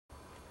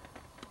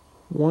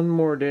One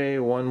more day,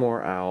 one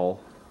more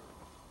owl.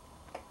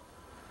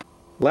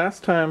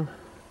 Last time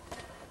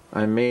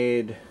I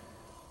made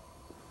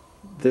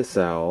this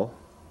owl,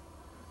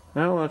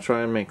 now I want to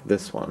try and make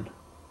this one.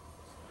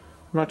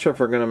 I'm not sure if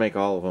we're going to make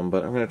all of them,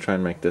 but I'm going to try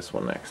and make this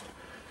one next.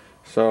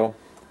 So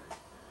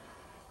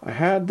I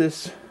had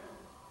this,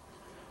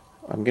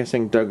 I'm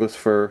guessing Douglas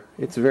fir.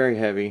 It's very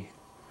heavy.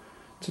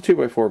 It's a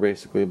 2x4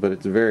 basically, but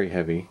it's very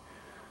heavy.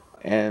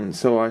 And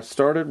so I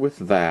started with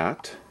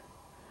that,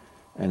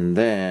 and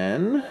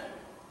then,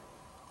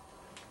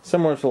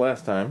 similar to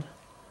last time,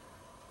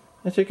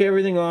 I took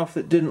everything off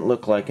that didn't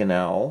look like an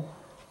owl,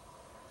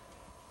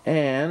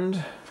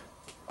 and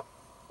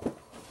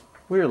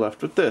we're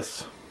left with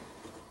this.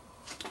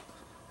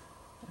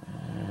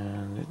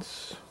 And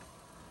it's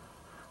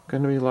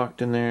going to be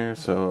locked in there,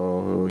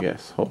 so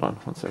yes, hold on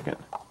one second.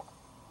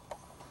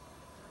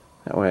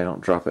 That way I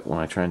don't drop it when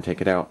I try and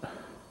take it out.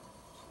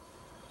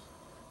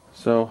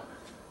 So,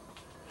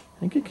 I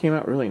think it came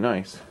out really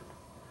nice.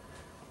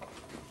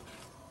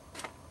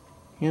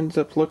 It ends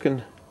up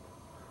looking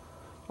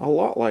a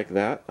lot like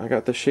that. I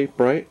got the shape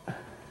right.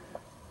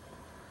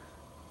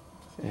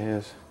 It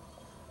has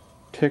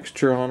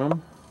texture on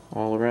them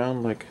all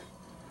around like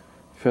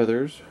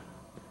feathers.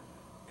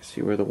 You can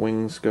see where the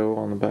wings go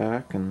on the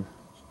back and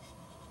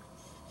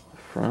the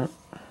front.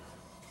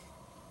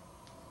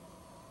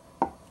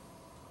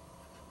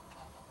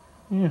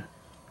 Yeah,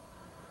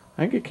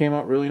 I think it came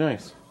out really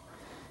nice.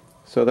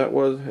 So that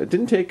was, it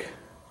didn't take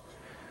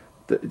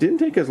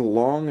as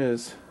long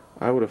as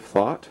I would have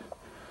thought.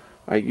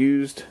 I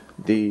used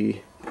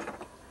the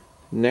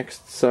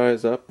next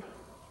size up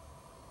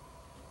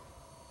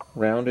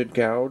rounded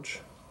gouge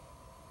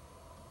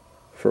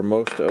for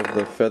most of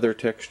the feather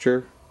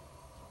texture.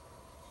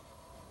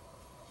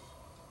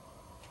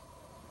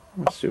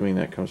 I'm assuming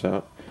that comes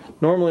out.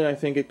 Normally I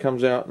think it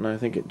comes out, and I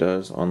think it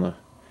does on the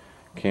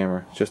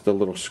camera. It's just a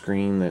little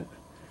screen that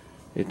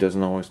it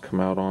doesn't always come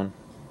out on.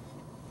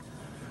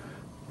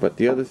 But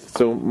the other,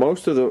 so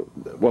most of the,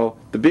 well,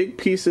 the big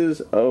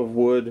pieces of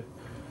wood,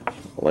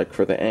 like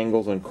for the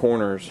angles and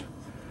corners,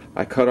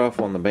 I cut off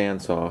on the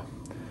bandsaw,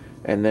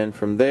 and then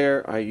from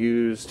there I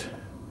used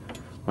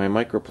my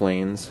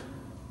microplanes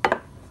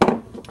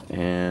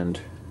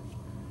and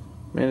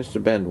managed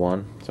to bend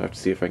one, so I have to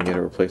see if I can get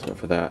a replacement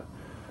for that.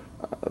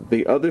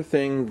 The other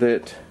thing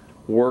that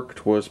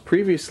worked was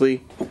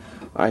previously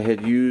I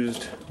had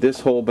used this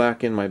hole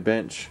back in my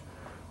bench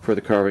for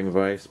the carving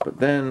vise, but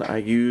then I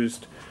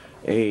used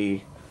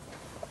a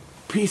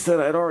piece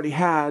that I'd already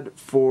had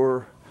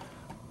for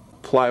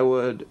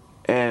plywood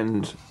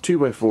and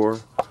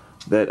 2x4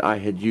 that I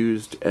had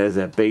used as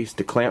a base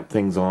to clamp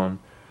things on.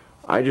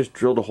 I just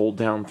drilled a hole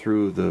down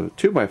through the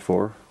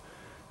 2x4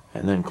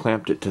 and then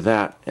clamped it to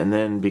that, and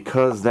then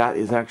because that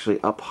is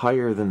actually up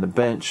higher than the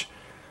bench,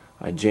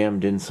 I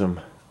jammed in some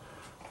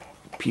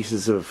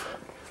pieces of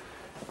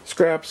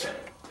scraps.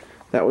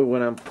 That way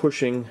when I'm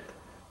pushing,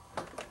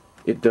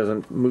 it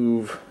doesn't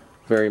move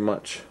very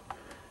much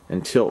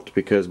and tilt,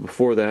 because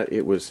before that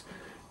it was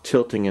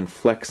tilting and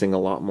flexing a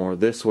lot more.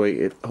 This way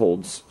it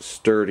holds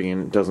sturdy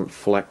and it doesn't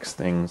flex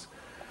things.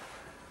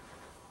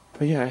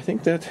 But yeah, I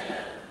think that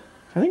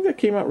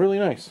came out really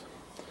nice.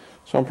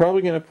 So I'm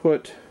probably going to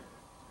put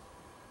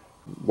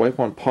wipe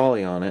on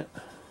poly on it.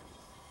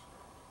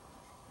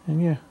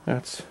 And yeah,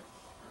 that's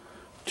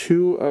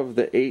 2 of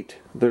the 8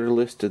 that are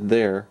listed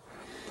there.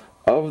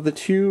 Of the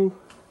 2,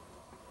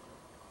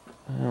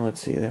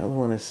 let's see, the other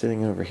one is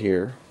sitting over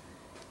here.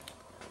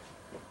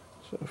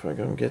 So if I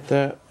go and get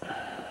that,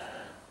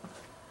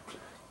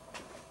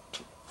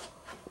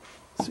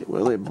 let's see,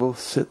 will they both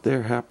sit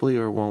there happily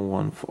or will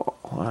one fall?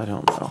 I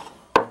don't know.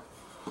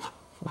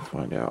 We'll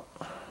find out.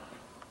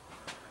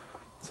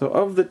 So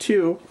of the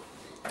 2,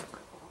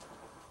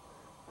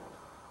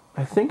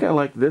 I think I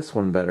like this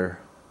one better.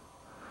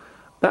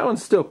 That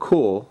one's still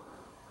cool,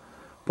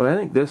 but I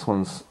think this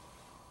one's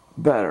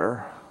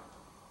better.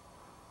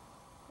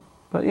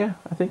 But yeah,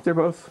 I think they're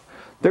both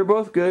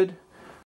good.